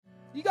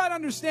You got to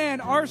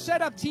understand, our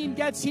setup team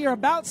gets here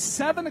about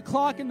 7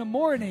 o'clock in the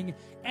morning,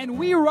 and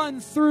we run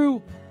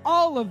through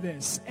all of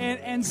this.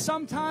 And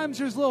sometimes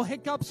there's little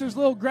hiccups, there's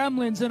little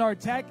gremlins in our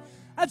tech.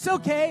 That's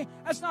okay.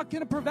 That's not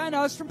going to prevent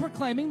us from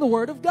proclaiming the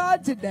Word of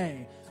God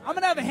today. I'm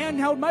going to have a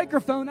handheld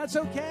microphone. That's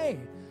okay.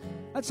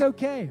 That's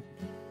okay.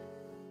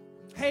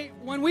 Hey,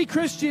 when we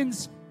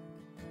Christians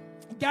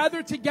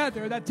gather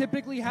together, that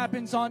typically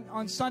happens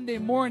on Sunday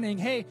morning.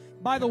 Hey,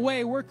 by the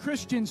way, we're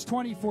Christians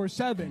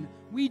 24/7.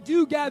 We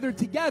do gather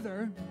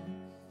together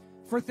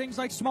for things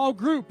like small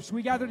groups.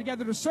 We gather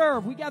together to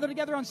serve. We gather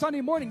together on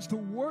Sunday mornings to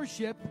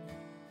worship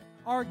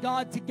our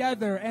God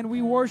together. And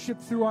we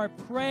worship through our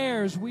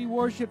prayers. We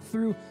worship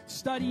through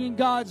studying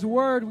God's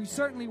Word. We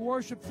certainly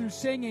worship through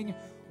singing.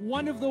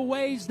 One of the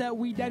ways that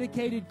we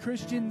dedicated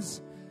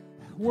Christians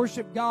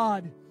worship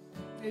God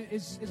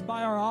is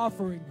by our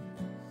offering.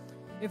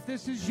 If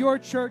this is your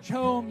church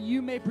home,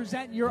 you may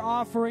present your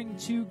offering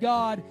to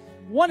God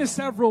one of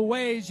several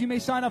ways. You may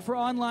sign up for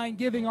online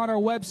giving on our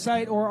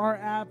website or our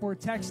app or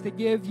text to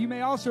give. You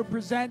may also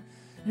present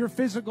your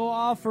physical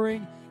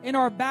offering in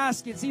our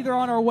baskets, either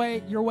on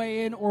your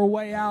way in or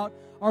way out.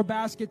 Our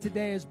basket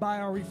today is by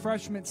our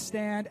refreshment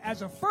stand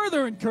as a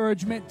further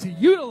encouragement to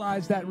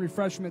utilize that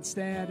refreshment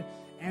stand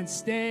and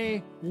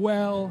stay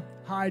well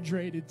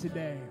hydrated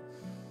today.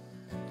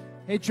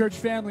 Hey, church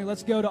family,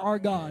 let's go to our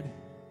God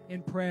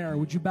in prayer.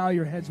 Would you bow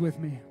your heads with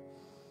me?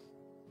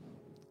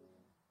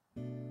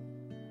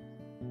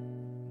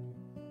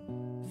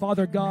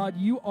 Father God,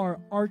 you are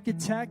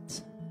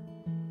architect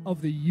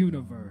of the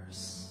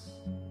universe.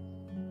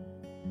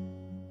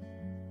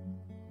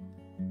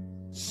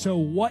 So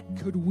what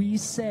could we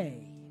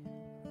say?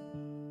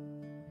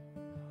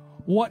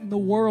 What in the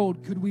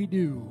world could we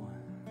do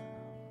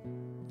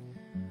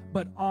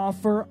but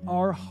offer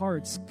our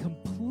hearts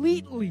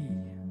completely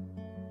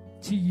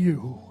to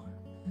you?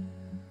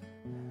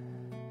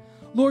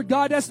 Lord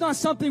God, that's not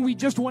something we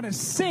just want to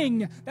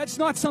sing. That's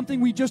not something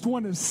we just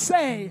want to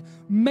say.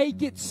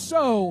 Make it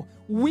so.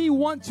 We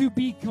want to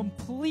be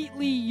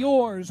completely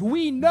yours.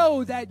 We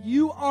know that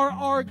you are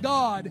our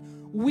God.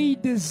 We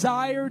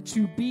desire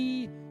to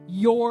be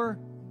your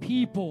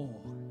people.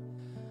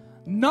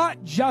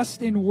 Not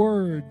just in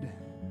word,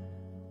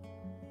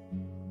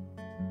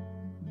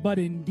 but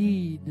in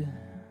deed.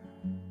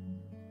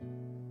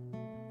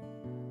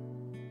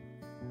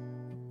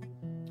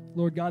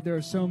 Lord God, there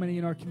are so many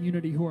in our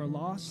community who are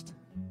lost.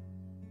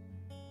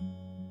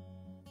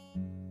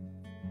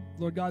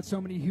 Lord God, so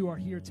many who are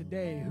here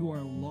today who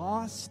are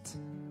lost.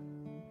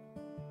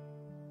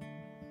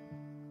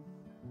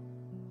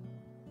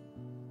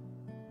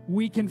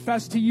 We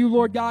confess to you,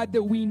 Lord God,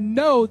 that we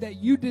know that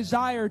you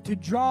desire to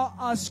draw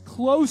us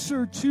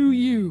closer to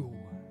you.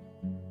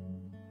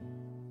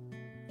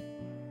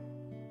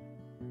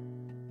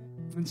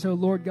 And so,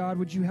 Lord God,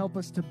 would you help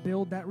us to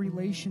build that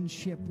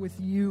relationship with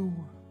you?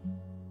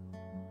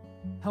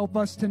 Help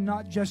us to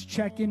not just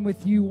check in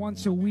with you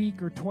once a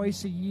week or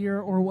twice a year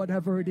or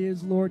whatever it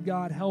is, Lord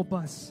God. Help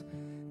us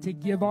to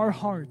give our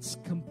hearts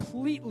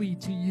completely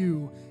to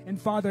you. And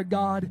Father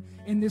God,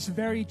 in this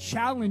very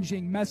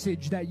challenging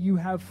message that you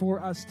have for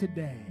us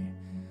today,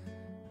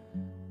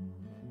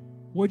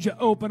 would you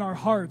open our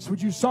hearts?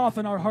 Would you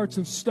soften our hearts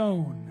of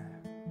stone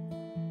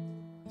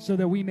so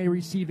that we may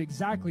receive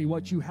exactly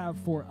what you have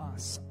for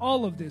us?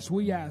 All of this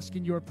we ask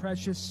in your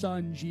precious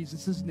Son,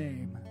 Jesus'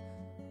 name.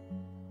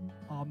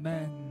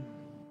 Amen.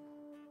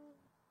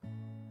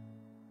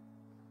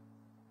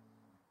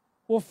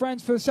 Well,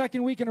 friends, for the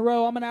second week in a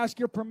row, I'm going to ask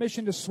your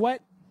permission to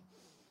sweat.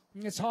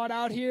 It's hot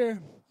out here.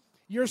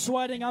 You're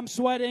sweating, I'm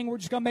sweating. We're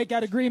just going to make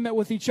that agreement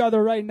with each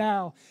other right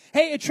now.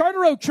 Hey, at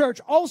Charter Oak Church,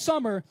 all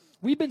summer,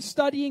 we've been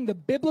studying the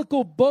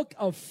biblical book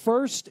of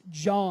 1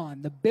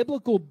 John. The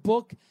biblical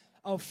book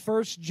of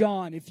 1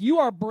 John. If you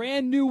are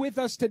brand new with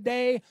us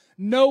today,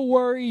 no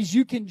worries.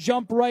 You can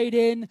jump right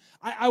in.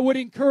 I would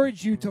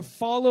encourage you to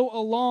follow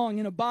along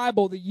in a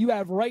Bible that you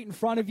have right in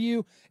front of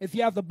you. If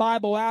you have the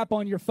Bible app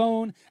on your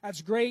phone,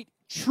 that's great.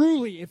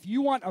 Truly, if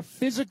you want a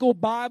physical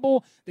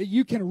Bible that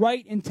you can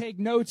write and take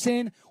notes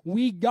in,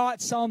 we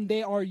got some.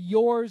 They are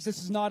yours.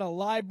 This is not a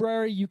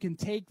library. You can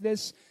take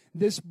this.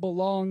 This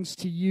belongs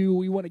to you.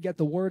 We want to get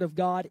the Word of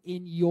God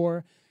in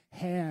your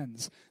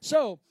hands.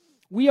 So,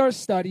 we are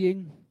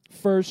studying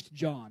 1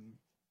 John.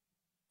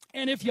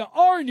 And if you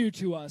are new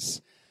to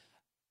us,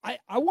 I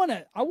want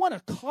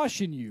to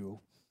caution you,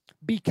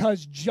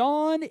 because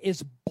John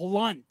is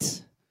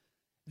blunt.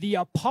 The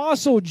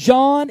Apostle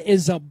John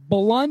is a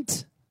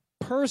blunt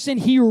person.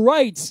 He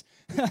writes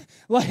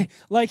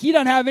like he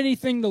doesn't have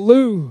anything to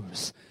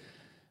lose.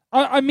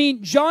 I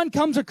mean, John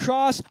comes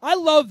across, I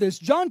love this,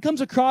 John comes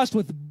across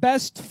with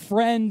best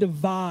friend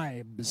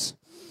vibes.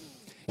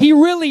 He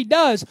really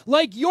does.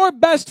 Like your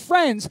best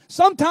friends,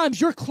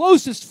 sometimes your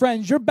closest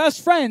friends, your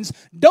best friends,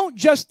 don't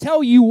just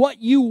tell you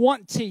what you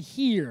want to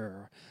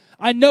hear.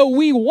 I know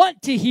we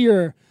want to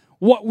hear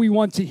what we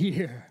want to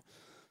hear.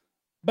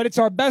 But it's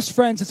our best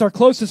friends, it's our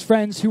closest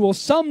friends who will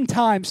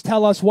sometimes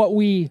tell us what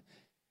we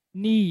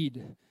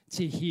need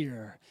to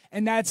hear.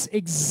 And that's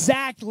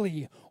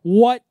exactly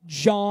what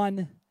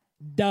John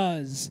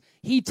does.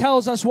 He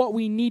tells us what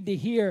we need to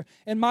hear.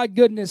 And my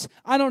goodness,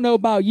 I don't know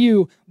about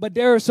you, but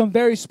there are some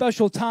very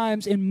special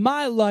times in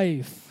my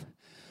life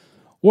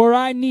where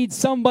I need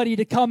somebody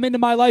to come into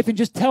my life and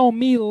just tell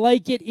me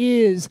like it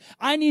is.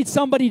 I need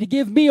somebody to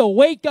give me a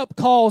wake-up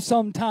call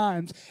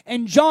sometimes.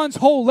 And John's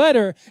whole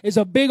letter is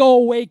a big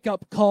old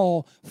wake-up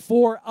call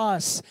for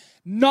us.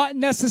 Not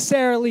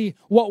necessarily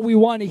what we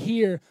want to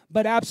hear,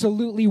 but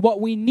absolutely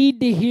what we need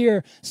to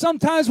hear.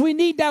 Sometimes we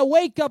need that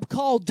wake-up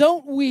call,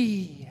 don't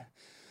we?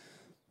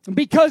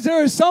 Because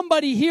there is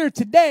somebody here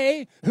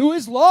today who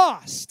is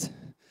lost.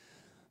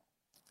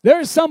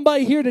 There's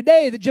somebody here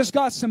today that just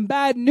got some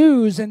bad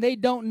news and they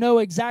don't know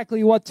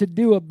exactly what to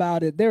do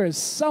about it. There is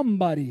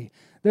somebody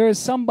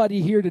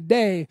here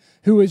today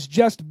who is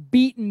just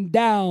beaten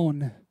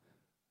down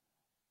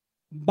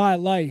by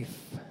life.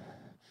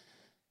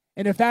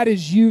 And if that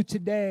is you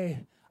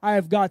today, I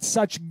have got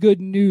such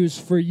good news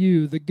for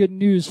you. The good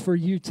news for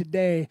you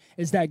today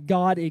is that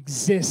God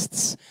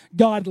exists.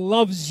 God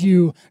loves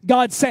you.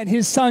 God sent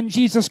His Son,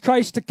 Jesus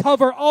Christ, to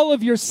cover all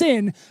of your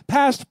sin,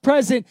 past,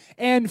 present,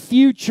 and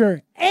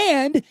future.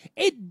 And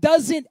it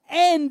doesn't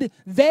end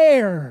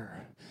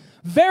there.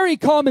 Very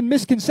common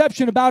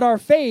misconception about our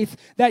faith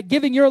that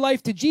giving your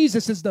life to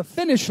Jesus is the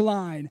finish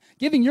line.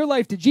 Giving your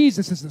life to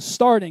Jesus is the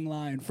starting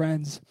line,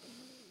 friends.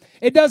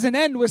 It doesn't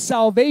end with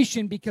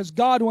salvation because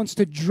God wants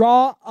to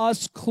draw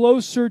us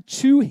closer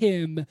to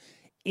Him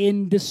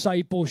in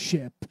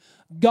discipleship.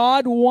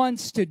 God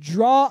wants to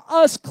draw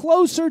us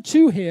closer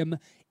to Him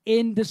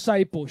in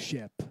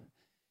discipleship.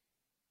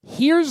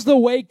 Here's the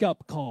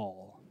wake-up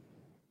call.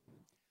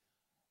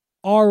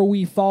 Are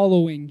we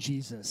following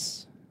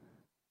Jesus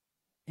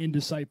in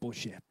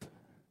discipleship?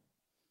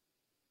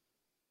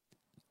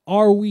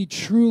 Are we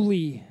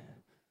truly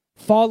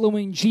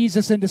following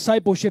Jesus in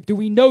discipleship? Do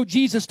we know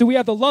Jesus? Do we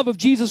have the love of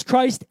Jesus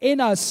Christ in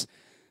us?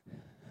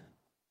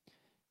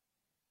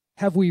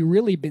 Have we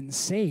really been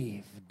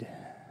saved?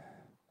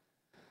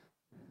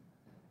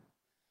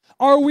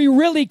 Are we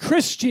really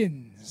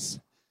Christians?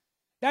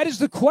 That is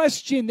the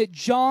question that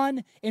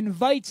John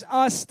invites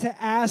us to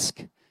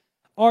ask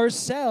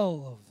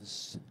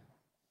ourselves.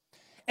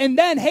 And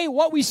then, hey,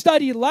 what we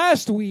studied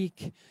last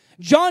week,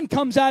 John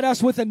comes at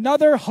us with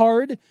another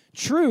hard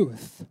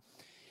truth.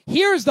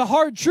 Here's the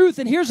hard truth,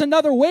 and here's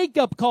another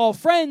wake-up call.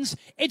 Friends,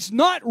 it's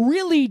not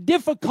really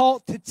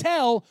difficult to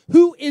tell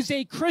who is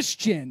a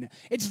Christian.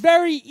 It's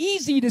very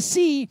easy to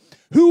see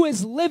who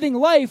is living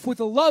life with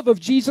the love of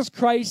Jesus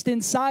Christ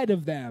inside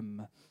of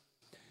them.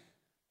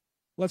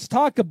 Let's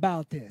talk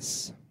about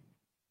this.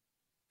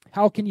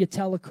 How can you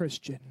tell a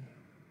Christian?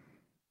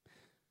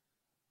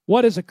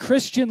 What does a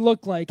Christian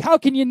look like? How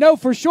can you know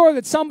for sure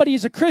that somebody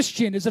is a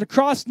Christian? Is it a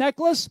cross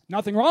necklace?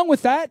 Nothing wrong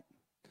with that.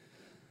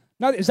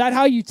 Now, is that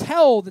how you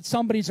tell that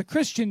somebody's a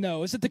Christian,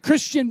 though? Is it the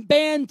Christian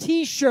band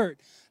t-shirt?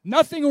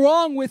 Nothing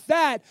wrong with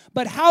that.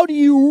 But how do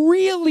you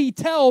really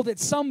tell that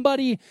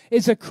somebody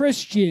is a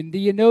Christian? Do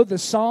you know the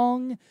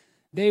song?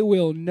 They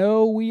will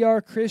know we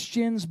are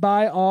Christians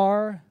by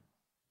our,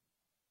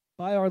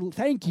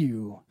 thank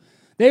you.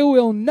 They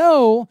will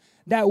know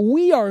that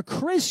we are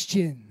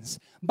Christians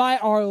by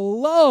our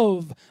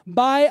love,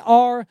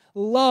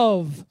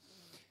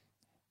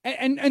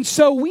 And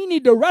so we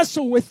need to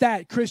wrestle with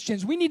that,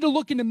 Christians. We need to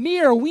look in the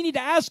mirror. We need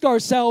to ask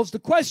ourselves the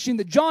question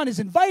that John is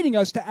inviting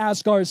us to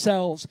ask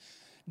ourselves.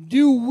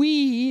 Do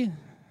we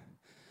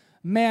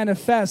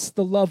manifest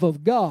the love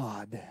of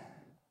God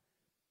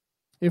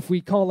if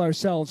we call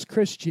ourselves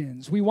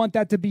Christians? We want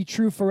that to be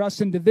true for us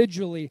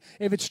individually.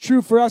 If it's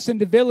true for us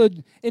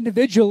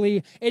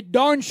individually, it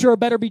darn sure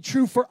better be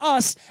true for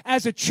us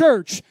as a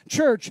church.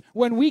 Church,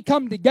 when we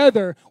come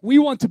together, we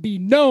want to be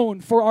known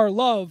for our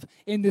love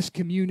in this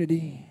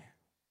community.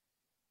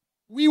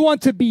 We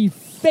want to be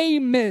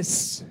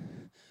famous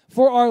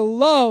for our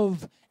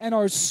love and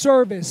our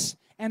service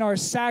and our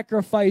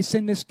sacrifice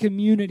in this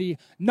community.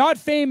 Not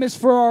famous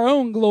for our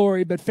own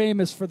glory, but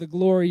famous for the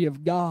glory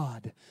of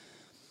God.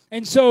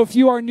 And so if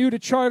you are new to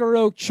Charter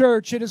Oak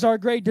Church, it is our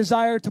great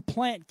desire to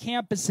plant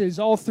campuses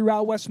all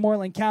throughout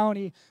Westmoreland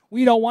County.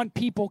 We don't want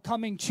people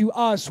coming to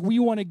us. We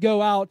want to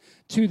go out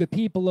to the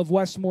people of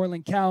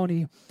Westmoreland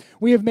County.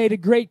 We have made a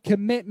great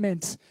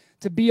commitment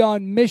to be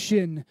on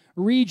mission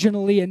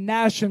regionally and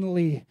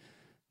nationally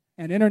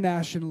and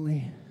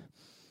internationally.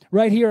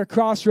 Right here at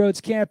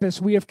Crossroads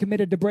Campus, we have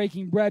committed to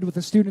breaking bread with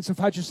the students of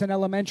Hutchinson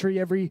Elementary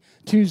every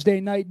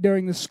Tuesday night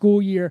during the school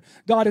year.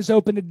 God has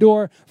opened a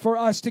door for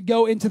us to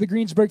go into the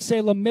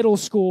Greensburg-Salem Middle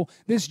School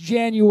this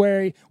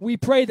January. We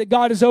pray that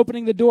God is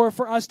opening the door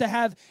for us to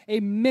have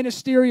a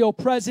ministerial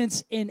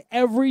presence in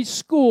every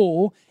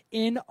school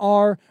in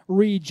our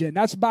region.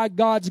 That's by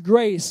God's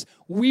grace.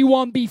 We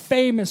won't be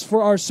famous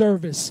for our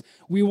service.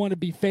 We want to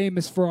be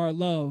famous for our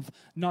love,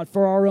 not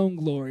for our own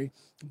glory,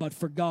 but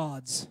for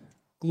God's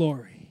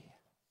glory.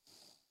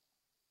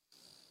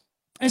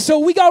 And so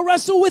we got to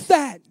wrestle with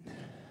that.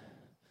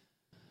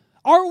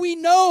 Are we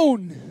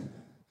known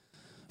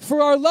for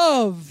our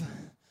love?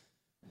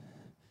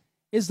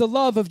 Is the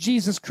love of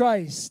Jesus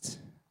Christ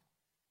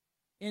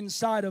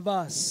inside of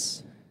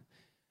us.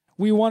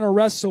 We want to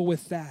wrestle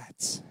with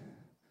that.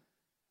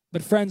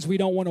 But friends, we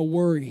don't want to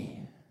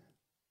worry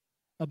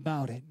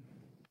about it.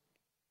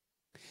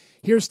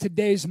 Here's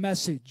today's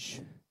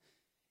message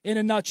in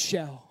a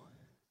nutshell.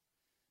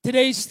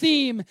 Today's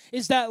theme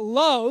is that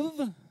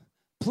love,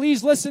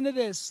 please listen to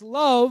this,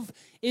 love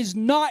is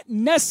not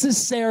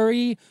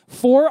necessary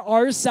for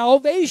our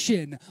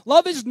salvation.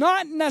 Love is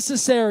not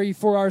necessary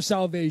for our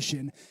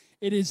salvation.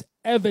 It is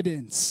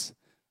evidence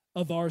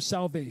of our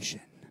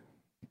salvation.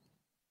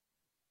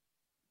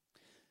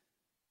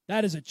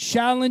 That is a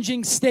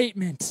challenging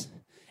statement,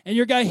 and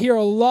you're going to hear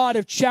a lot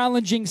of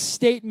challenging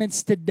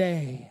statements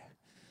today.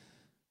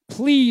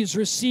 Please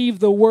receive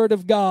the word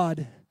of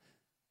God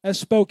as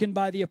spoken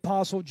by the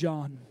Apostle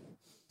John.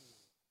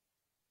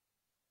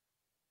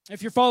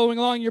 If you're following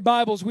along in your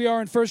Bibles, we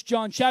are in 1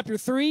 John chapter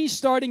 3,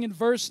 starting in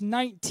verse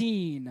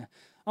 19.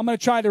 I'm going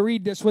to try to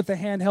read this with a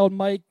handheld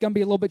mic. Going to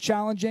be a little bit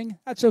challenging.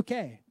 That's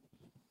okay.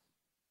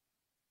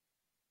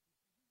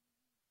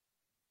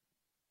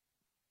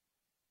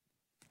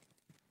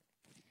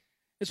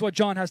 This is what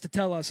John has to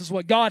tell us. This is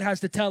what God has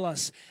to tell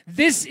us.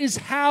 This is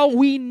how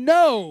we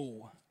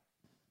know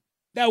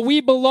that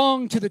we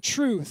belong to the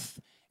truth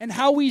and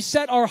how we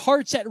set our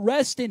hearts at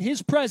rest in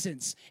His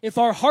presence. If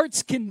our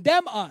hearts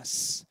condemn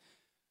us,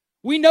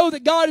 we know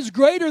that God is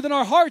greater than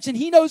our hearts and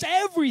He knows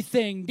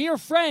everything. Dear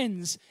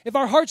friends, if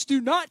our hearts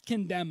do not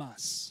condemn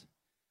us,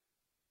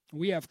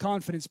 we have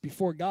confidence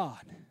before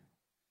God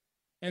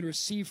and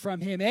receive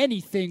from Him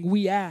anything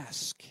we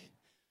ask,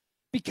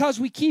 because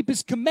we keep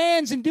His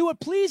commands and do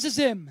what pleases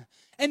Him.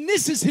 And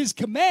this is His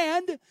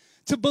command,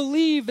 to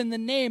believe in the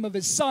name of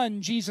His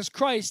Son, Jesus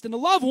Christ, and to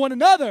love one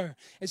another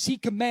as He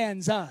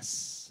commands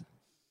us.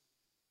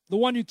 The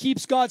one who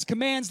keeps God's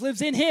commands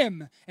lives in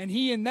Him, and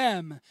He in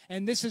them.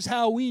 And this is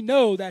how we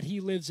know that He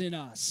lives in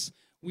us.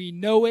 We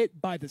know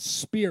it by the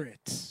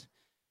Spirit.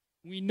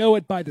 We know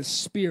it by the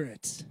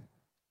Spirit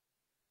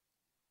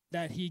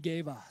that He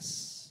gave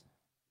us.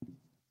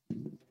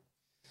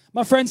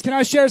 My friends, can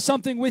I share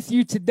something with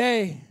you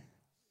today?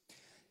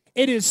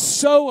 It is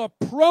so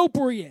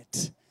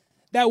appropriate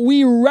that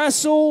we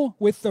wrestle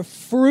with the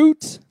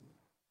fruit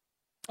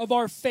of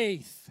our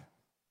faith.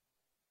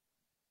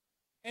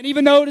 And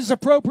even though it is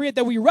appropriate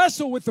that we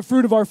wrestle with the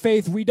fruit of our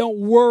faith, we don't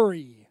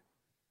worry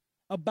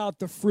about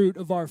the fruit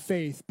of our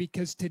faith,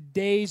 because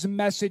today's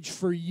message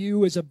for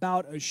you is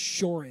about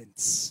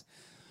assurance.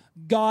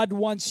 God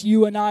wants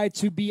you and I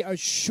to be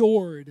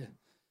assured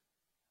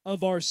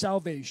of our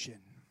salvation.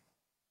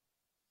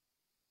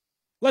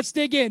 Let's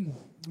dig in.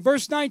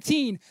 Verse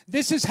 19,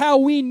 this is how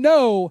we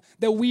know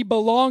that we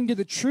belong to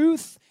the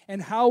truth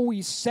and how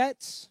we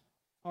set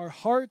our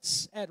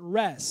hearts at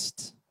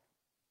rest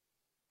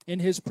in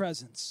His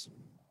presence.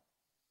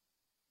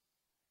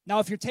 Now,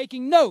 if you're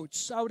taking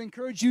notes, I would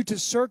encourage you to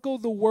circle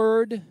the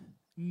word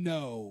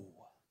know.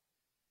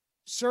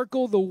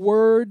 Circle the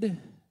word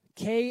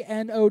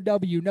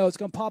K-N-O-W. No, it's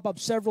going to pop up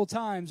several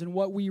times in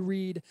what we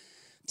read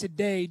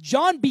today.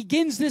 John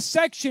begins this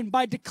section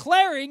by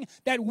declaring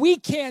that we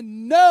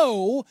can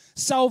know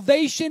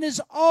salvation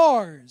is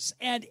ours.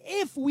 And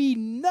if we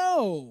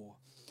know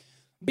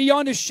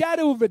beyond a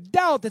shadow of a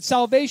doubt that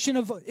salvation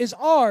is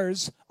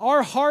ours,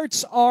 our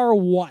hearts are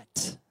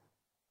what?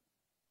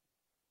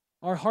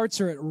 Our hearts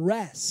are at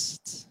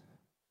rest.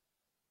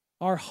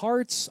 Our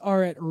hearts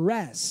are at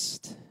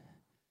rest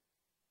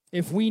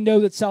if we know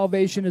that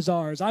salvation is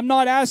ours. I'm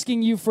not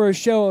asking you for a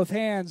show of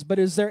hands, but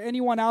is there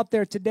anyone out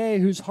there today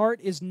whose heart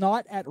is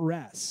not at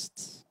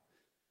rest?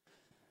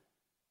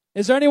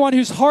 Is there anyone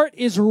whose heart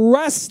is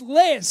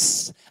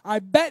restless? I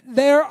bet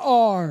there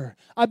are.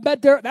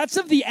 That's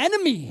of the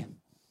enemy.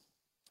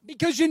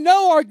 Because you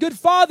know our good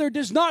Father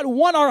does not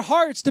want our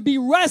hearts to be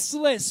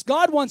restless.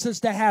 God wants us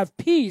to have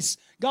peace.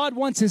 God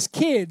wants His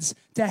kids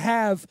to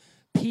have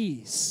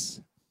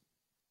peace.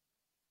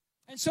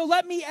 And so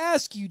let me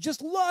ask you,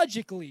 just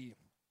logically,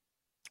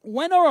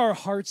 when are our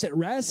hearts at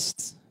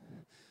rest?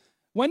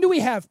 When do we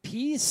have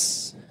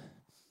peace?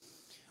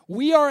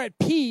 We are at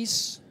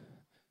peace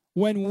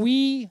when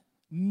we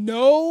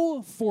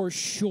know for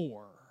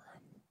sure.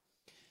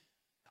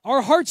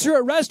 Our hearts are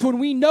at rest when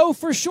we know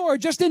for sure,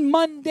 just in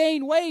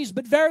mundane ways,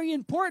 but very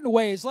important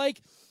ways.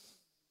 Like,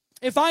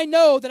 if I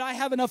know that I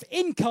have enough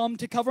income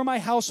to cover my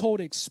household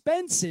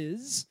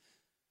expenses,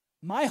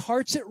 my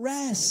heart's at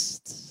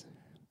rest.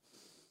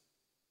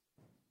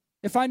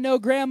 If I know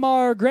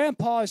grandma or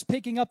grandpa is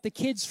picking up the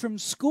kids from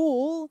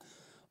school,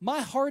 my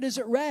heart is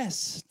at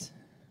rest.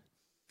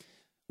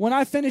 When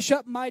I finish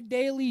up my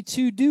daily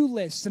to-do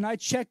list and I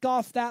check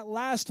off that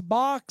last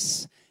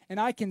box and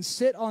I can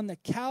sit on the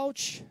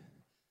couch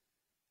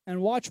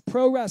and watch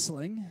pro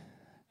wrestling.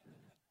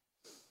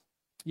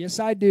 Yes,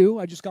 I do.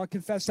 I just got to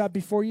confess that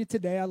before you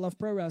today. I love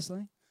pro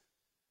wrestling.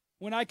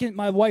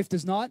 My wife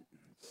does not.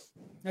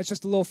 That's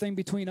just a little thing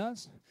between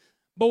us.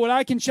 But when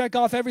I can check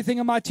off everything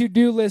on my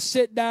to-do list,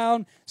 sit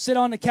down, sit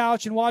on the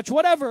couch and watch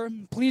whatever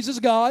pleases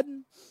God,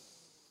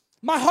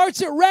 my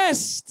heart's at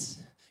rest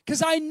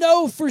because I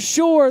know for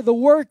sure the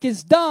work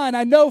is done.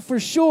 I know for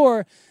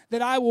sure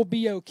that I will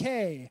be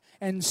okay.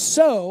 And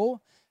so,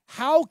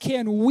 how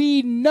can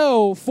we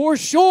know for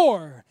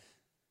sure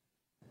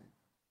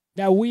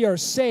that we are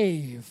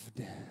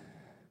saved?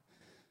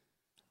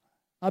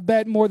 I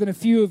bet more than a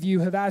few of you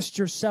have asked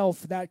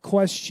yourself that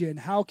question.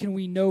 How can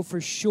we know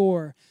for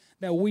sure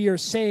that we are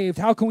saved?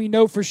 How can we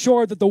know for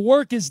sure that the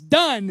work is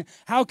done?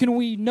 How can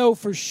we know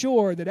for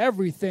sure that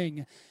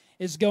everything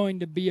is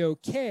going to be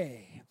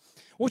okay?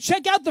 Well,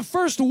 check out the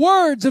first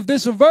words of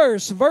this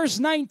verse, verse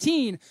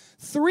 19.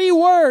 3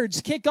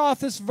 words kick off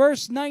this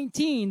verse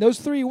 19. Those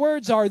 3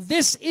 words are,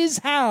 this is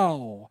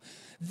how.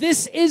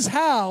 This is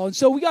how. And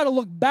so we got to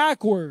look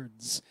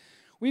backwards.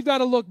 We've got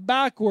to look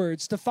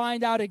backwards to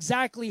find out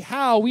exactly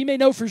how we may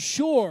know for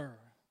sure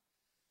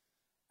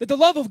that the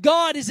love of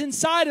God is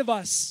inside of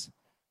us.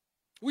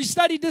 We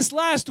studied this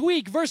last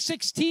week. Verse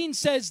 16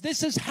 says,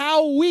 this is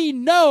how we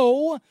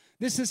know.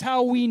 This is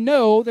how we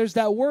know. There's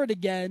that word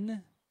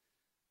again.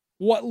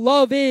 What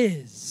love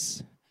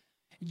is.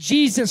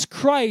 Jesus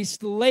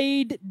Christ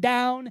laid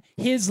down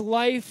his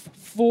life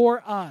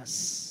for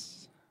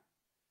us.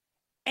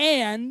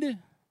 And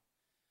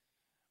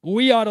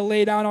we ought to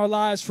lay down our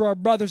lives for our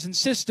brothers and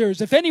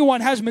sisters. If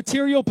anyone has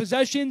material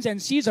possessions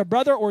and sees a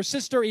brother or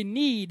sister in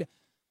need,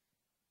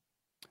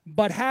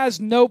 but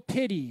has no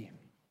pity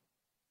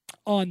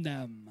on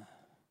them,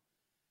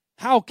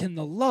 how can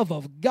the love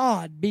of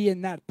God be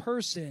in that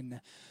person?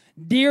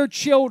 Dear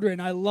children,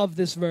 I love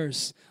this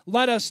verse.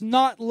 Let us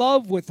not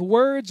love with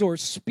words or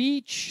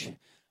speech,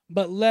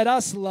 but let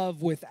us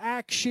love with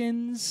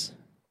actions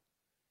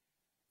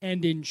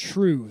and in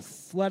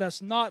truth. Let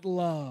us not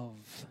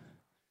love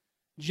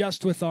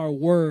just with our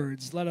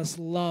words. Let us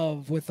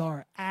love with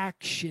our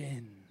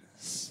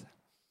actions.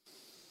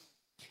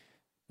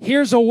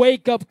 Here's a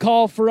wake-up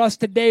call for us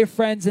today,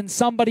 friends, and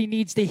somebody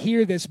needs to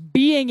hear this.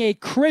 Being a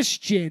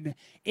Christian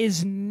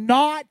is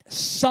not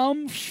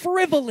some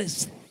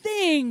frivolous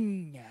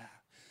thing.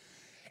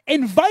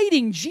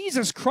 Inviting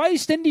Jesus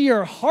Christ into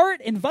your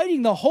heart,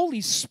 inviting the Holy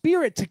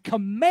Spirit to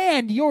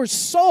command your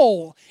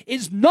soul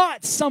is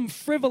not some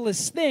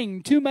frivolous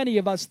thing. Too many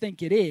of us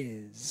think it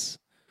is.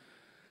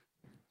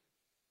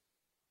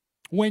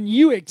 When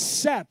you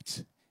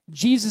accept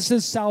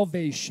Jesus'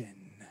 salvation,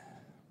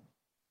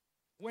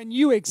 when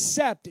you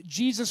accept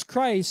Jesus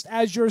Christ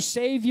as your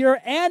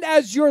Savior and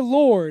as your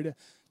Lord,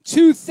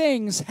 2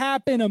 things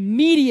happen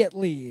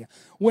immediately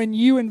when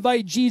you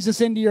invite Jesus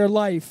into your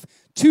life.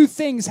 2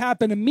 things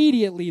happen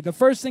immediately. The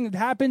first thing that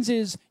happens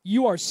is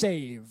you are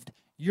saved.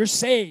 You're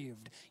saved.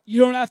 You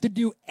don't have to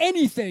do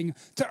anything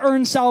to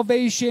earn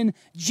salvation.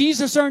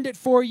 Jesus earned it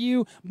for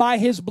you by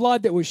his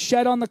blood that was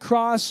shed on the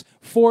cross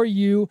for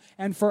you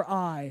and for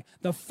I.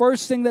 The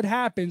first thing that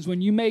happens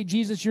when you make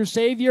Jesus your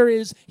Savior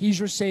is he's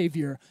your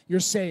Savior. You're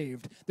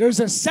saved. There's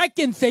a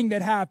second thing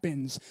that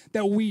happens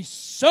that we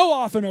so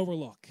often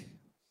overlook.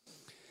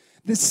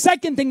 The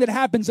second thing that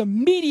happens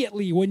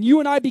immediately when you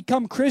and I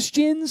become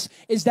Christians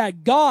is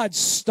that God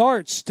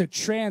starts to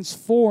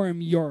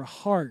transform your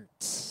heart.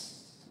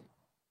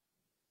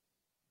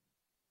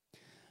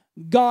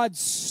 God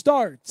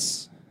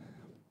starts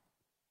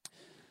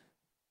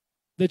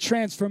the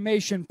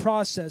transformation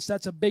process.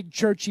 That's a big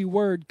churchy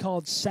word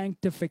called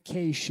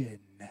sanctification.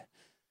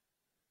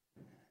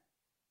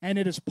 And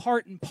it is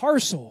part and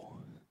parcel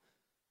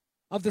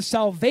of the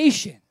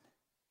salvation.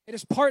 It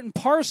is part and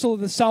parcel of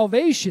the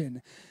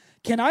salvation.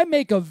 Can I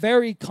make a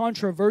very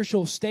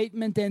controversial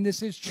statement? And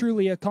this is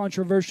truly a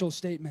controversial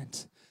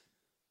statement.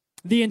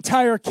 The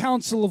entire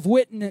counsel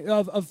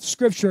of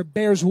Scripture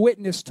bears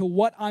witness to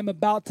what I'm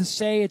about to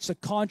say. It's a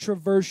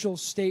controversial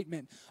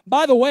statement.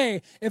 By the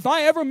way, if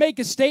I ever make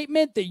a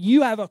statement that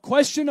you have a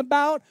question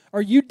about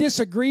or you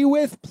disagree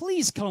with,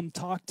 please come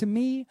talk to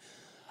me.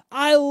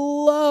 I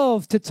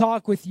love to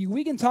talk with you.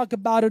 We can talk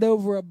about it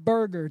over a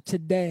burger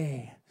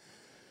today.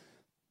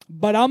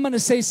 But I'm going to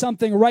say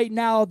something right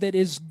now that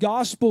is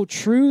gospel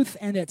truth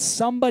and that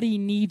somebody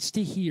needs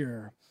to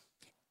hear.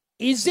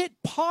 Is it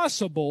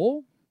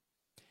possible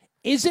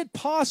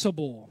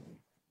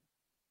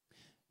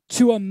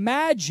to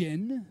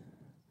imagine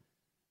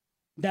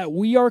that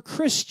we are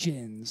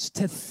Christians,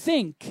 to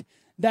think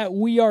that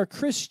we are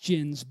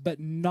Christians, but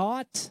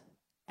not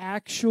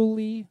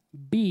actually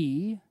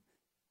be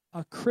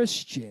a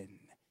Christian?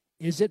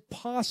 Is it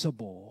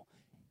possible?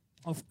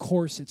 Of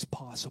course it's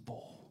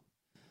possible.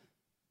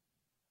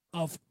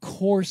 Of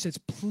course it's,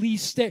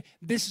 please stay.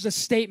 This is a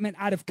statement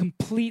out of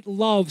complete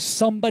love.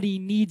 Somebody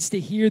needs to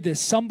hear this.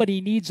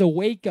 Somebody needs a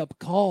wake-up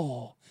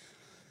call.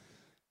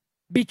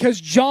 Because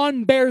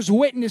John bears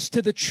witness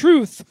to the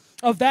truth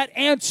of that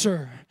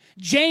answer.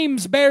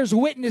 James bears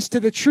witness to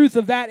the truth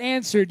of that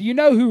answer. Do you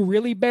know who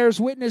really bears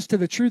witness to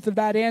the truth of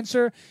that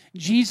answer?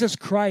 Jesus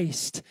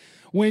Christ.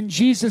 When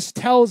Jesus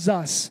tells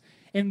us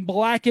in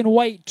black and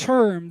white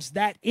terms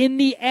that in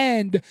the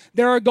end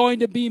there are going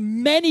to be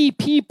many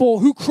people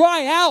who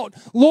cry out,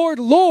 Lord,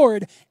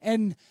 Lord,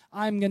 and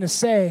I'm going to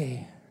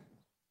say,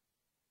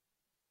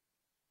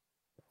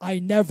 I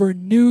never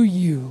knew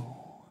you.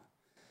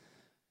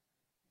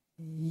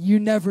 You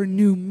never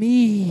knew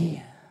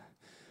me.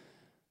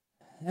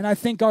 And I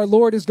think our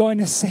Lord is going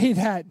to say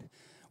that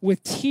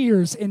with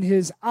tears in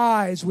his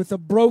eyes, with a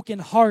broken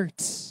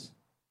heart.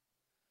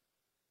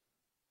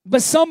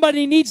 But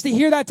somebody needs to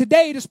hear that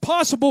today. It is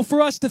possible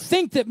for us to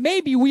think that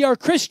maybe we are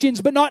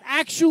Christians, but not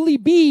actually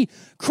be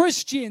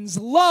Christians.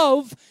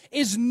 Love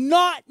is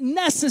not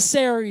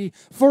necessary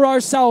for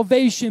our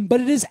salvation, but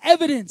it is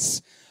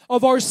evidence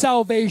of our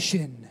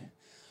salvation.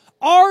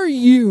 Are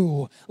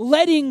you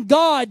letting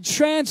God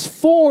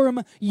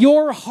transform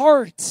your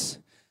heart?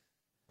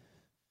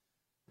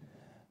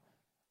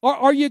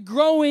 Are you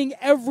growing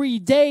every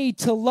day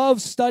to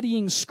love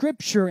studying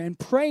Scripture and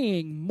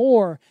praying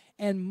more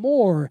and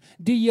more?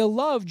 Do you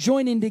love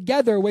joining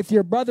together with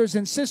your brothers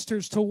and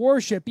sisters to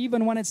worship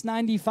even when it's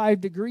 95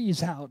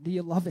 degrees out? Do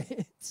you love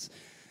it?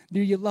 Do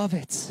you love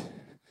it?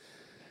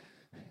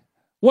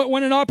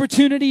 When an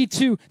opportunity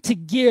to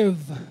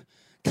give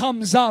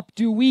comes up,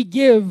 do we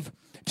give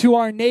to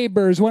our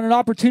neighbors? When an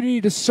opportunity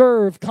to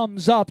serve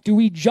comes up, do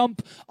we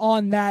jump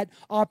on that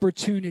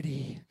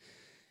opportunity?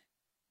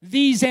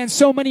 These and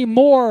so many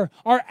more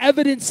are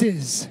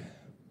evidences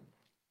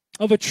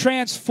of a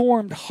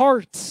transformed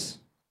heart.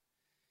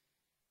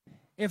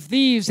 If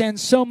these and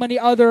so many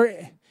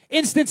other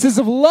instances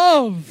of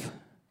love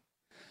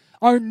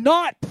are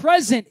not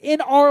present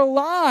in our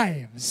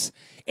lives,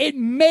 it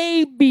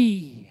may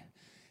be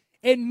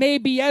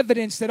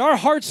evidence that our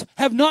hearts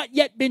have not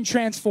yet been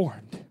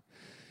transformed.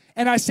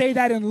 And I say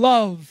that in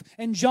love.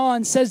 And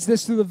John says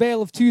this through the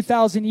veil of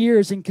 2,000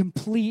 years in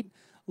complete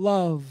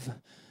love.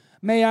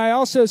 May I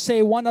also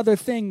say one other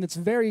thing that's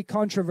very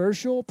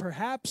controversial?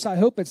 Perhaps, I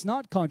hope it's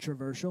not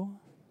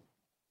controversial.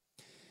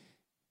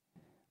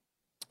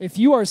 If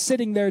you are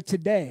sitting there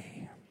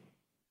today,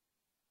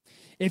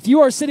 if you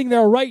are sitting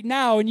there right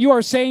now and you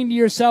are saying to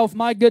yourself,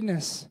 my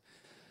goodness,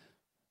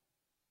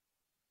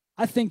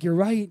 I think you're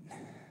right.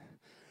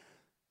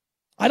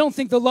 I don't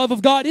think the love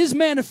of God is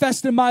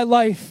manifest in my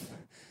life.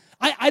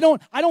 I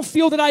don't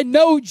feel that I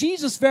know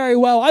Jesus very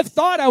well. I've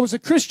thought I was a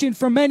Christian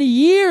for many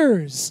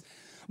years,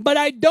 but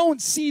I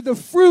don't see the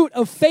fruit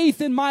of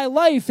faith in my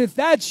life. If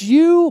that's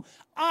you,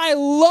 I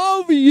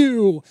love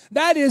you.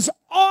 That is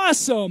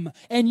awesome.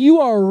 And you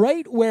are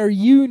right where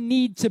you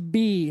need to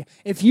be.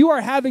 If you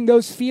are having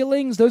those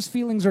feelings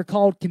are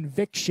called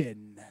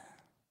conviction.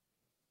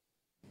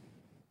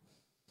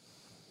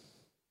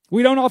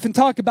 We don't often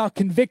talk about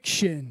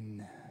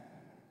conviction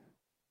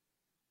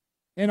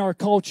in our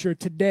culture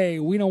today.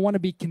 We don't want to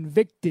be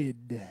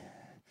convicted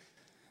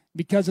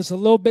because it's a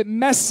little bit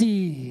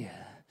messy.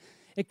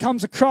 It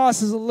comes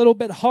across as a little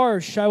bit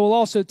harsh. I will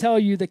also tell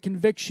you that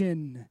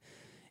conviction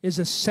is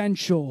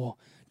essential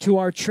to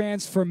our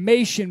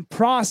transformation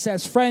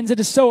process. Friends, it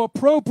is so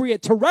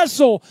appropriate to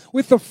wrestle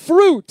with the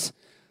fruit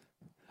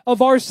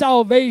of our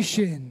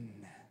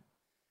salvation,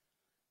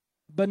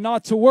 but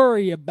not to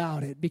worry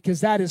about it,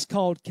 because that is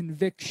called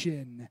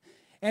conviction.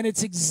 And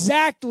it's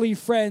exactly,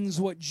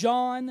 friends, what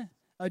John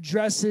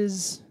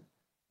addresses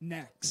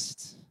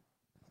next.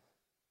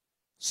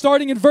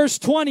 Starting in verse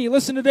 20,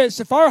 listen to this.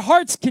 If our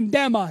hearts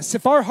condemn us,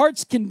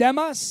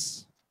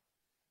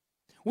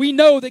 we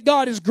know that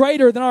God is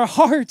greater than our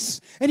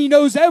hearts, and He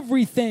knows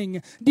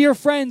everything. Dear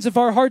friends, if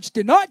our hearts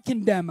do not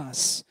condemn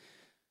us,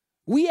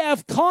 we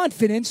have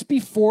confidence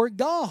before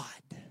God.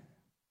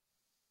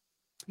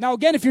 Now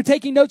again, if you're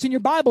taking notes in your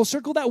Bible,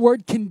 circle that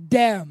word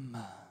condemn.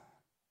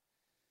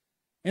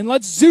 And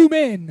let's zoom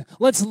in.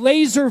 Let's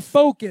laser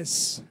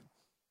focus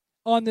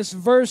on this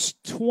verse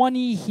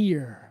 20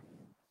 here.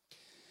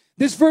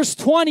 This verse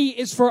 20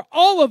 is for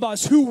all of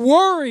us who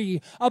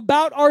worry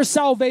about our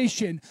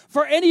salvation.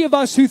 For any of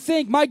us who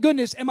think, my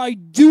goodness, am I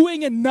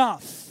doing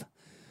enough?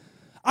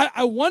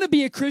 I want to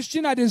be a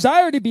Christian. I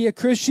desire to be a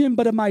Christian,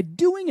 but am I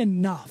doing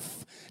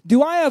enough?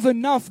 Do I have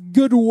enough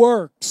good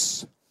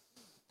works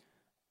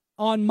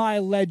on my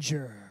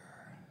ledger?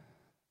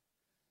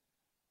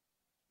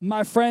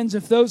 My friends,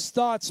 if those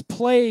thoughts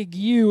plague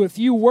you, if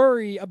you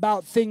worry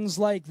about things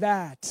like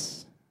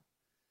that,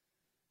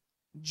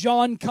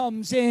 John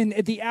comes in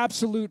at the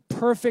absolute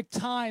perfect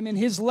time in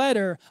his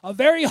letter, a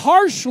very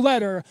harsh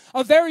letter,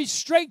 a very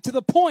straight to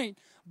the point,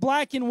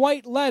 black and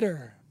white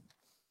letter.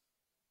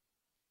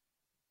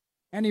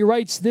 And he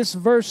writes this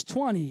verse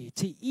 20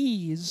 to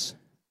ease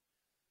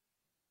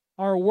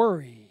our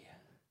worry.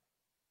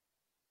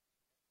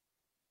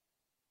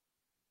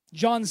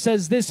 John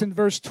says this in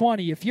verse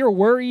 20, if you're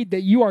worried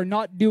that you are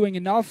not doing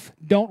enough,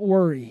 don't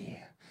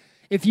worry.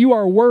 If you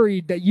are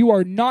worried that you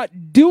are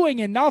not doing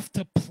enough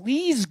to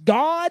please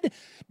God,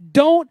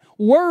 don't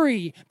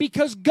worry,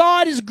 because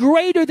God is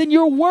greater than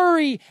your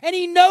worry, and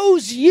He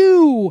knows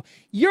you.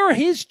 You're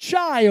His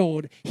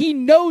child. He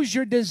knows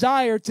your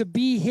desire to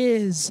be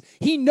His.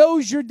 He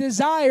knows your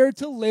desire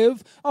to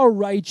live a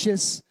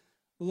righteous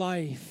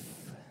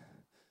life.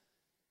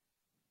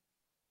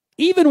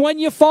 Even when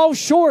you fall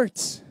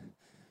short.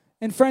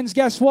 And friends,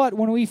 guess what?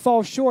 When we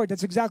fall short,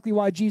 that's exactly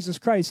why Jesus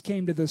Christ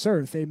came to this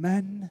earth.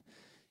 Amen?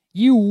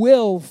 You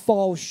will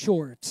fall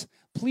short.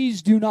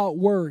 Please do not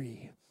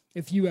worry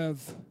if you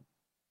have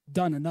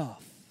done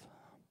enough.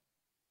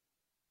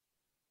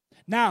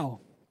 Now,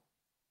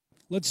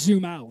 let's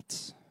zoom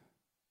out.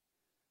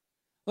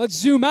 Let's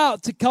zoom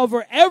out to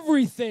cover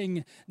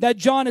everything that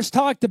John has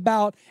talked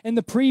about in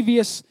the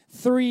previous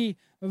 3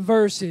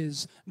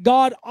 verses.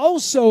 God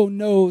also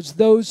knows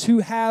those who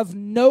have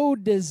no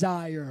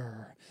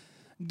desire.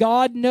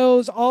 God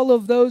knows all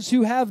of those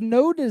who have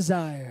no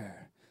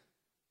desire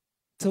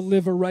to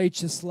live a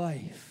righteous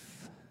life.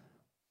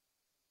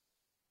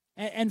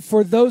 And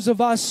for those of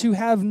us who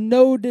have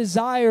no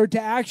desire to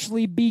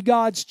actually be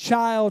God's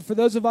child, for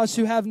those of us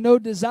who have no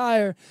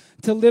desire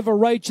to live a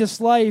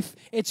righteous life,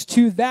 it's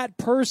to that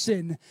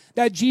person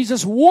that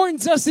Jesus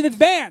warns us in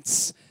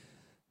advance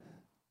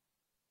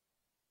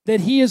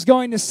that he is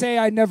going to say,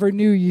 I never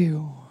knew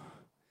you,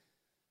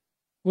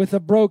 with a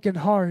broken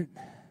heart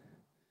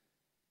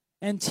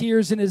and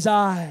tears in his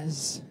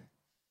eyes.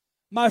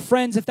 My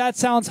friends, if that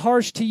sounds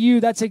harsh to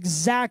you, that's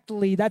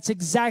exactly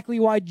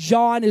why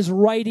John is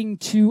writing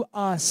to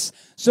us,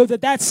 so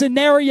that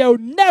scenario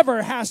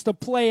never has to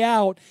play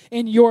out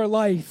in your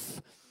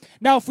life.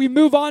 Now, if we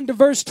move on to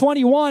verse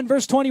 21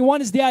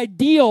 is the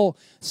ideal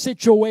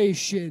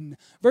situation.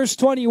 Verse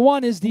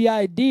 21 is the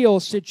ideal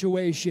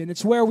situation.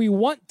 It's where we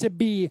want to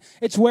be.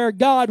 It's where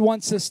God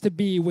wants us to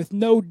be, with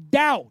no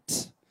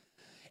doubt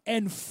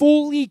and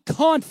fully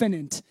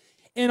confident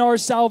in our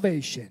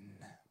salvation.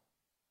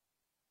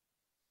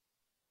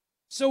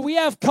 So we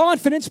have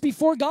confidence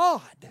before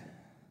God.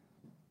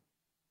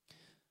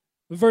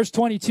 Verse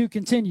 22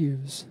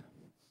 continues.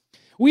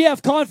 We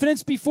have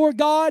confidence before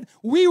God.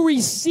 We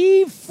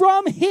receive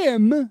from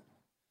him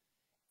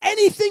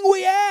anything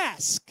we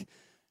ask,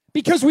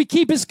 because we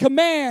keep his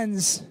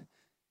commands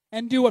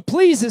and do what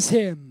pleases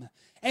him.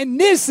 And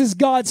this is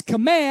God's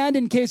command,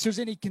 in case there's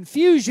any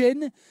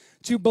confusion,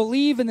 to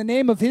believe in the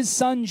name of his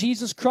Son,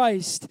 Jesus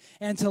Christ,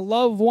 and to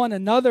love one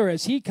another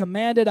as he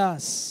commanded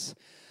us.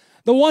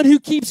 The one who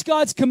keeps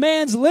God's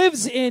commands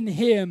lives in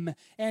him,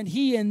 and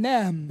he in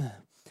them.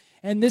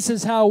 And this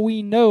is how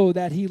we know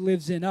that he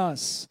lives in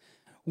us.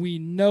 We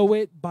know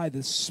it by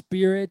the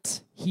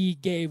Spirit he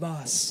gave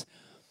us.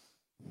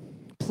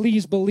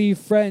 Please believe,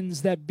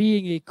 friends, that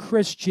being a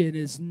Christian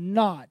is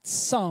not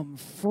some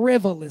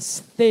frivolous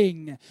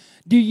thing.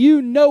 Do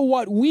you know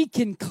what we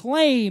can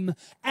claim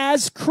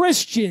as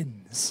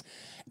Christians?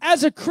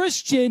 As a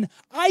Christian,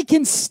 I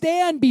can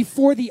stand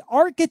before the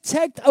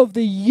architect of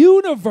the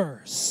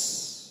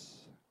universe,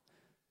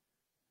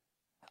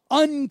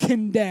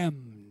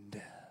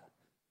 uncondemned,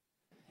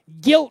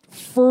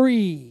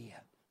 guilt-free,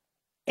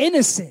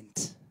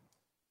 innocent,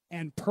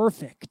 and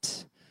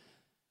perfect.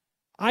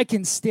 I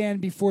can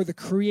stand before the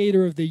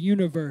creator of the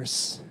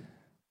universe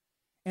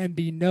and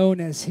be known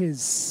as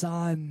his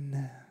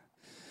son.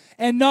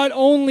 And not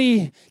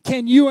only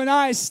can you and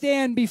I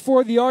stand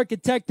before the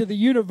architect of the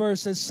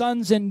universe as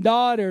sons and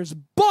daughters,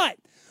 but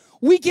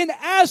we can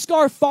ask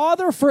our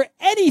Father for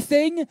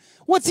anything.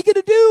 What's he going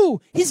to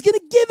do? He's going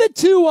to give it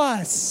to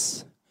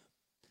us.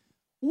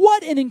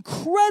 What an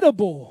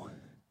incredible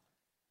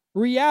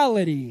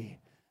reality.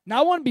 Now,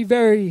 I want to be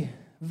very,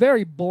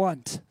 very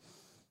blunt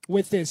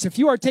with this. If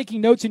you are taking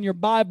notes in your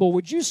Bible,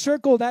 would you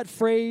circle that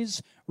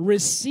phrase,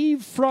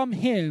 receive from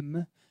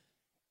him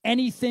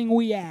anything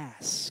we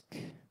ask?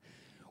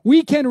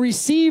 We can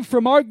receive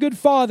from our good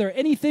Father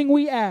anything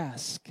we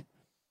ask.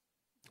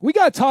 We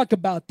got to talk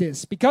about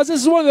this, because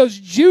this is one of those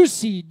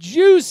juicy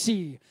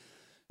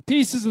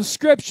pieces of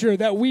Scripture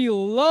that we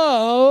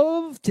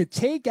love to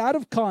take out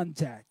of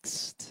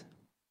context.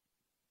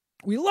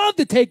 We love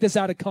to take this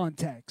out of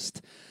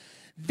context.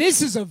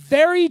 This is a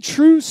very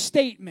true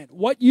statement,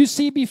 what you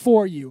see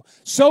before you.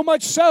 So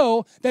much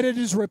so that it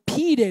is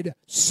repeated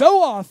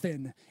so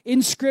often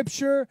in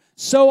Scripture,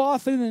 so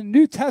often in the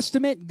New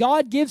Testament.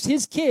 God gives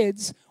his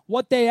kids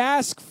what they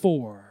ask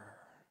for.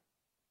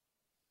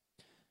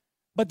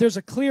 But there's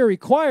a clear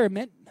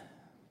requirement.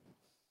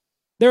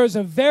 There is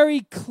a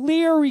very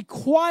clear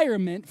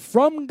requirement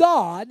from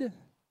God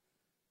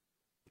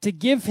to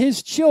give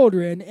his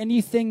children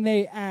anything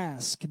they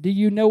ask. Do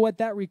you know what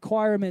that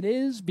requirement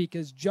is?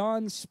 Because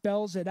John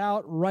spells it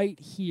out right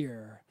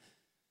here.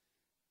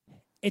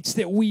 It's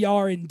that we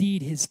are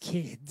indeed his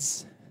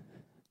kids.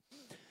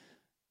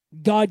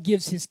 God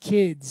gives his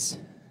kids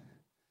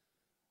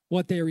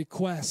what they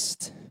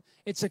request.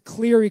 It's a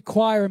clear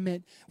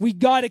requirement. We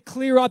got to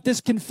clear up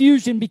this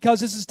confusion,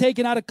 because this is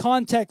taken out of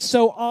context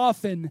so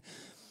often.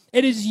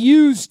 It is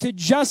used to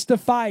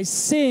justify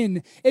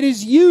sin. It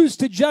is used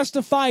to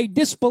justify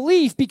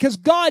disbelief, because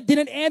God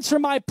didn't answer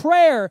my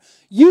prayer.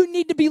 You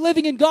need to be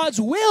living in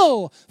God's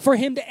will for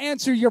him to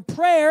answer your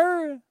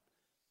prayer.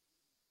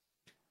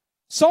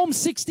 Psalm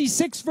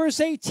 66 verse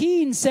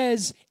 18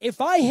 says, if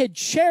I had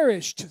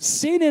cherished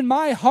sin in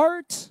my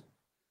heart,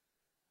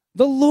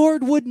 the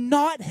Lord would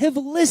not have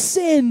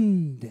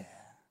listened.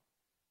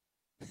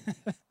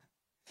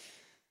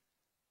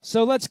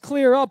 So let's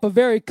clear up a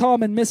very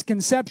common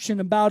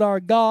misconception about our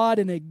God.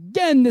 And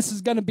again, this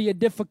is going to be a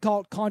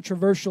difficult,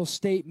 controversial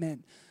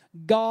statement.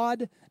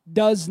 God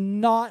does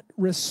not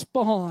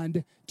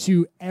respond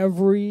to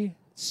every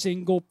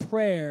single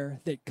prayer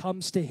that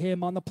comes to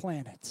him on the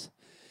planet.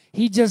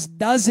 He just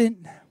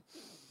doesn't.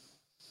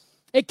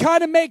 It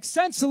kind of makes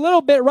sense a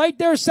little bit, right?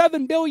 There are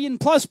 7 billion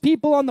plus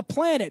people on the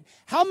planet.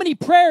 How many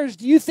prayers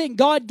do you think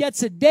God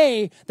gets a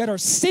day that are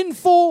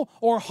sinful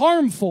or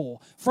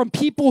harmful from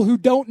people who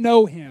don't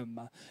know Him?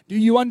 Do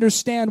you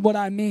understand what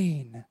I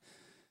mean?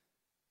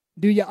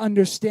 Do you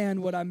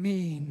understand what I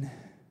mean?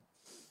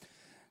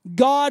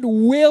 God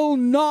will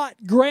not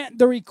grant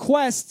the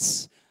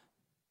requests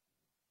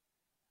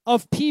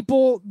of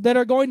people that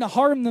are going to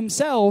harm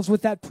themselves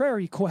with that prayer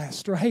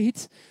request,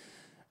 right?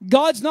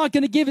 God's not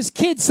going to give His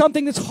kids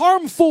something that's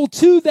harmful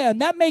to them.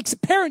 That makes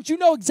parents, you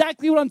know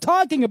exactly what I'm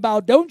talking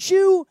about, don't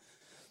you?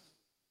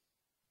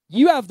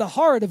 You have the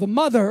heart of a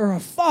mother or a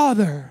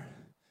father,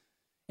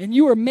 and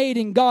you are made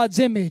in God's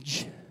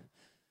image.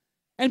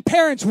 And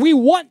parents, we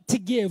want to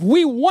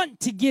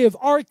give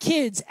our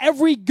kids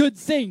every good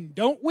thing,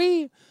 don't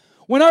we?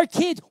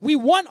 We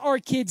want our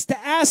kids to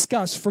ask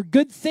us for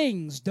good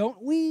things, don't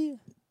we?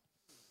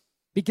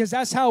 Because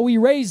that's how we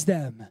raise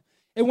them.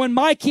 And when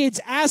my kids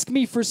ask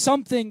me for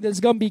something that's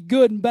going to be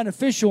good and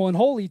beneficial and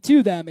holy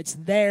to them, it's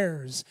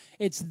theirs.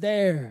 It's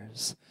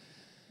theirs.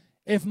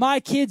 If my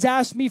kids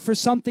ask me for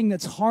something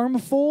that's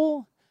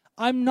harmful,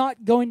 I'm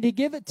not going to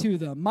give it to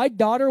them. My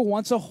daughter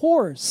wants a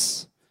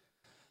horse.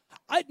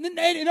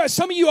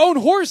 Some of you own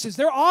horses.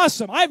 They're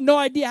awesome. I have no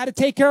idea how to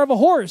take care of a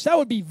horse. That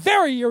would be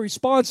very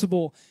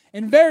irresponsible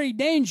and very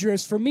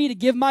dangerous for me to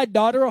give my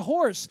daughter a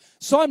horse.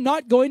 So I'm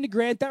not going to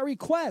grant that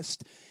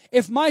request.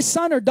 If my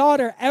son or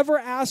daughter ever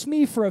asks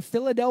me for a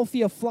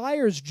Philadelphia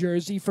Flyers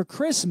jersey for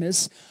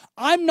Christmas,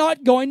 I'm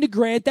not going to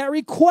grant that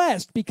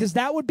request because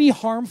that would be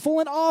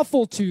harmful and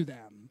awful to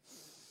them.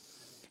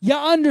 You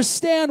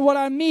understand what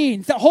I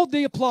mean? Hold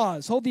the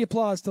applause. Hold the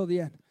applause till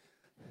the end.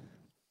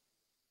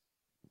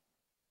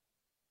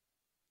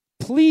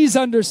 Please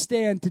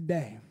understand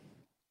today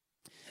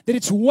that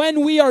it's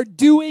when we are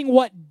doing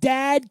what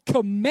Dad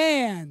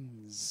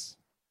commands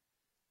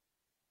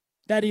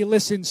that He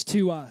listens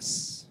to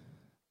us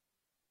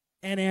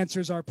and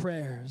answers our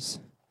prayers.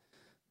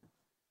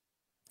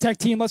 Tech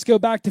team, let's go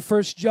back to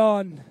 1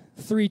 John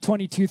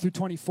 3:22 through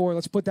 24.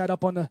 Let's put that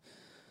up on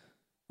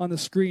the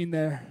screen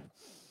there.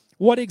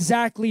 What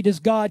exactly does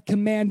God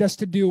command us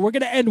to do? We're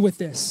going to end with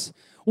this.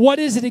 What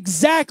is it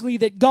exactly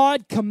that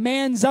God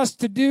commands us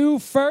to do?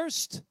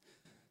 First,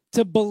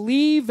 to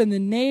believe in the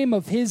name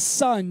of His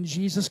Son,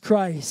 Jesus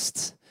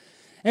Christ.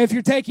 And if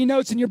you're taking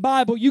notes in your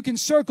Bible, you can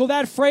circle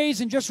that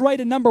phrase and just write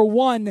a number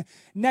 1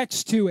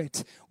 next to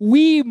it.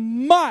 We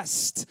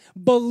must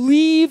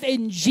believe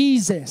in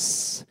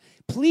Jesus.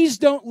 Please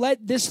don't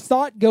let this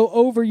thought go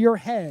over your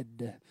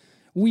head.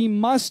 We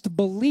must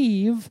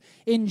believe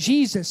in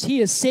Jesus.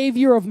 He is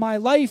Savior of my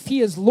life. He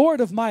is Lord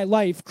of my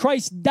life.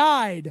 Christ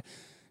died.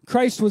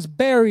 Christ was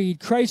buried,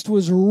 Christ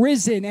was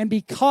risen, and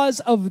because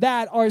of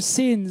that, our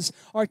sins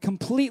are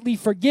completely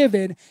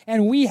forgiven,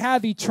 and we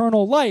have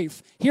eternal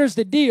life. Here's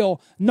the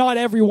deal, not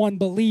everyone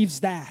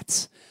believes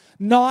that.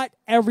 Not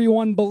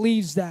everyone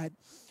believes that.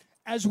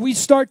 As we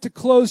start to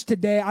close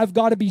today, I've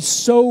got to be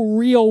so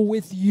real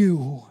with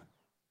you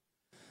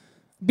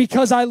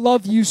because I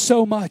love you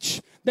so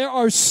much. There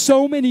are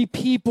so many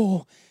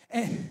people,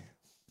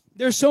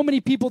 there's so many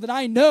people that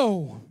I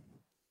know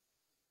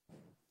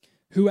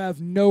who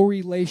have no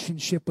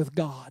relationship with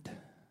God.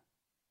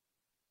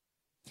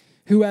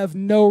 Who have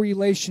no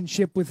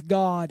relationship with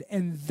God,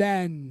 and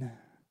then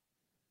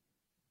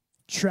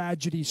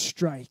tragedy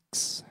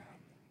strikes.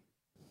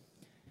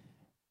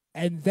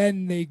 And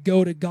then they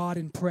go to God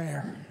in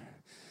prayer.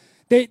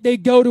 They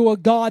go to a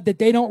God that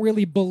they don't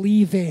really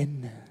believe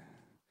in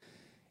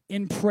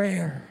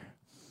prayer.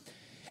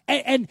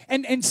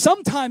 And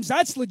sometimes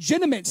that's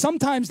legitimate.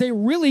 Sometimes they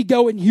really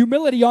go in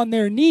humility on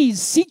their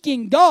knees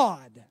seeking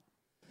God.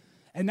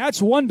 And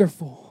that's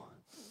wonderful.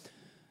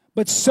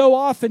 But so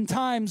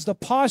oftentimes the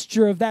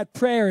posture of that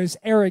prayer is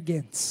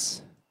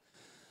arrogance.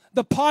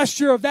 The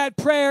posture of that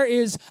prayer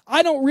is,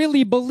 I don't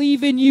really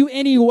believe in you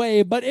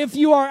anyway, but if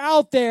you are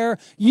out there,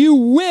 you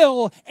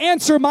will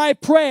answer my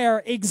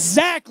prayer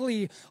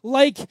exactly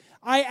like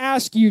I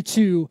ask you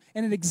to,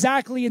 and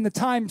exactly in the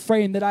time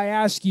frame that I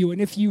ask you. And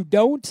if you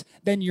don't,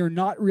 then you're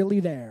not really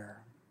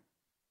there.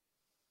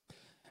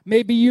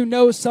 Maybe you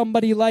know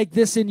somebody like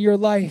this in your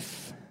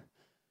life.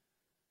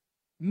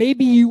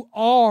 Maybe you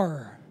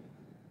are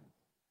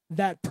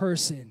that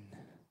person.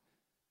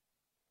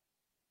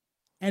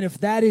 And if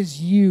that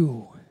is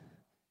you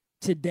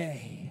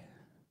today,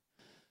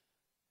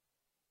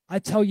 I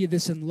tell you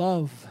this in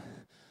love.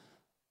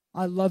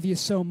 I love you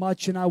so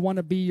much and I want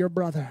to be your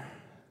brother.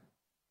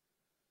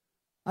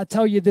 I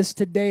tell you this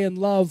today in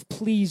love,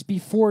 please,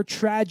 before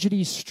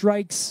tragedy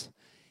strikes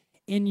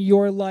in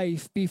your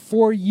life,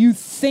 before you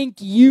think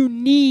you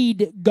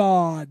need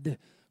God,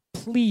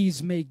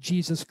 please make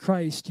Jesus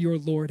Christ your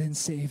Lord and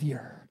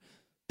Savior.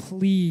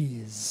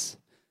 Please,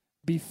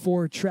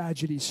 before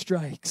tragedy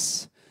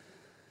strikes.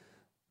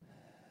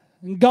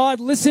 And God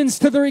listens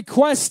to the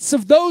requests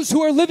of those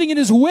who are living in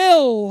His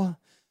will.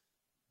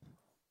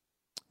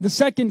 The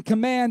second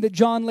command that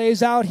John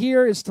lays out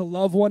here is to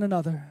love one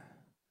another.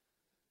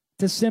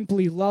 To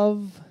simply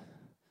love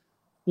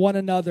one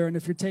another. And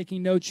if you're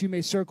taking notes, you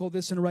may circle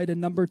this and write a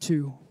number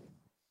 2.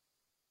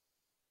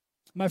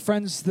 My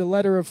friends, the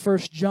letter of 1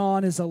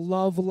 John is a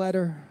love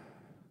letter.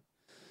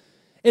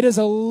 It is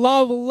a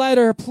love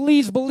letter.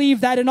 Please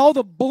believe that. In all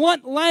the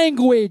blunt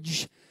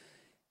language,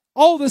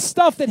 all the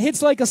stuff that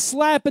hits like a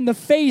slap in the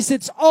face,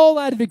 it's all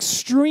out of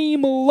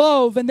extreme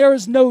love. And there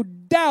is no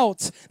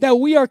doubt that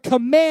we are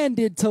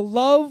commanded to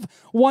love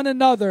one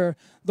another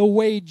the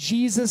way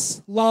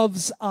Jesus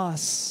loves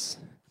us.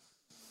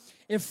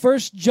 If 1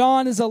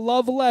 John is a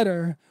love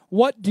letter,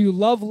 what do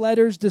love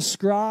letters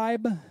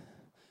describe?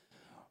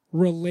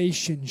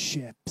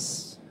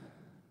 Relationships.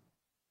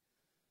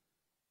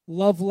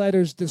 Love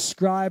letters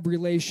describe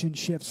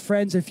relationships.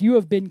 Friends, if you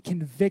have been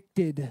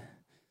convicted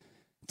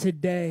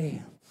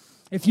today,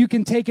 if you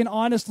can take an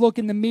honest look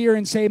in the mirror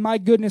and say, my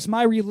goodness,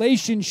 my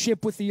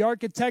relationship with the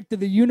architect of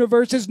the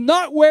universe is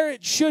not where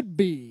it should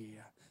be,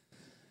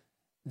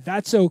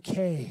 that's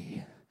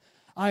okay.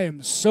 I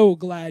am so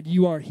glad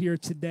you are here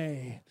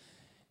today.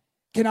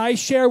 Can I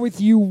share with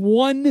you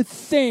one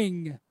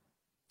thing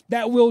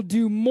that will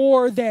do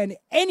more than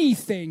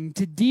anything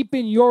to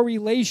deepen your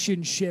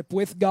relationship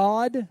with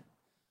God?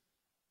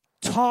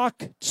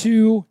 Talk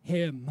to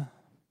Him.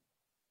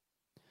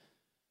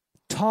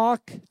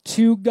 Talk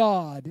to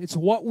God. It's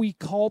what we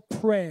call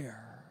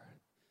prayer.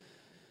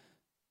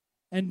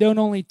 And don't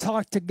only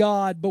talk to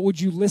God, but would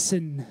you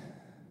listen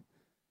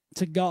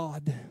to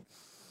God?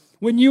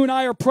 When you and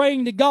I are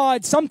praying to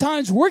God,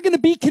 sometimes we're going to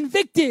be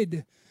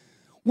convicted.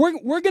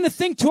 We're going to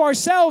think to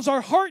ourselves,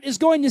 our heart is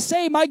going to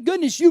say, my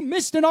goodness, you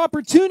missed an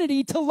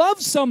opportunity to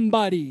love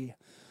somebody.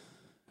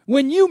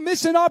 When you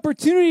miss an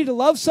opportunity to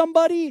love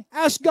somebody,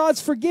 ask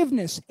God's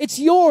forgiveness. It's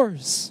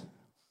yours.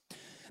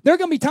 There are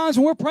going to be times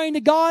when we're praying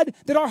to God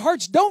that our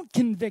hearts don't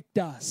convict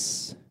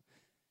us.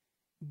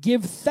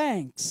 Give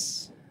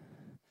thanks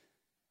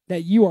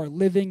that you are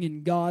living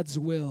in God's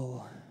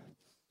will.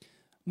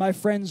 My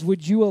friends,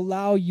 would you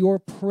allow your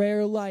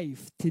prayer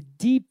life to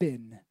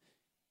deepen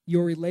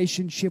your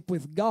relationship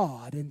with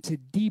God and to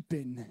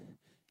deepen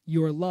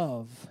your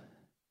love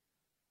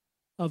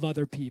of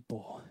other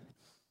people?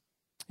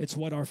 It's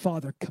what our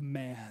Father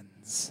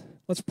commands.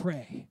 Let's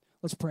pray.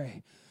 Let's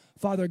pray.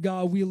 Father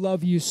God, we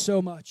love you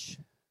so much.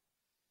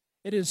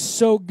 It is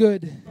so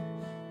good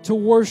to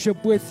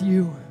worship with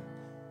you.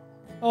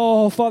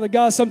 Oh, Father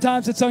God,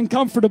 sometimes it's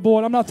uncomfortable,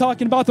 and I'm not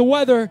talking about the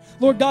weather.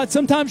 Lord God,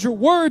 sometimes your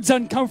word's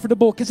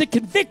uncomfortable because it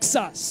convicts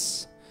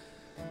us.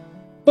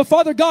 But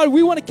Father God,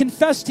 we want to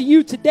confess to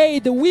you today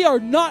that we are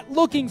not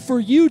looking for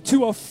you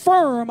to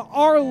affirm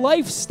our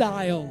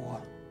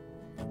lifestyle.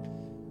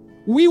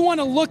 We want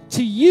to look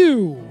to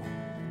you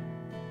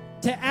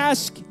to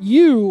ask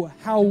you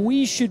how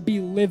we should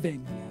be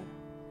living.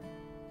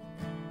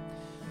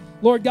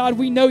 Lord God,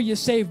 we know you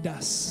saved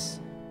us.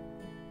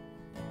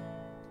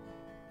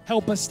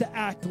 Help us to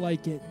act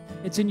like it.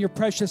 It's in your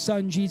precious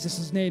Son,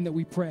 Jesus' name, that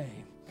we pray.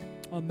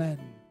 Amen.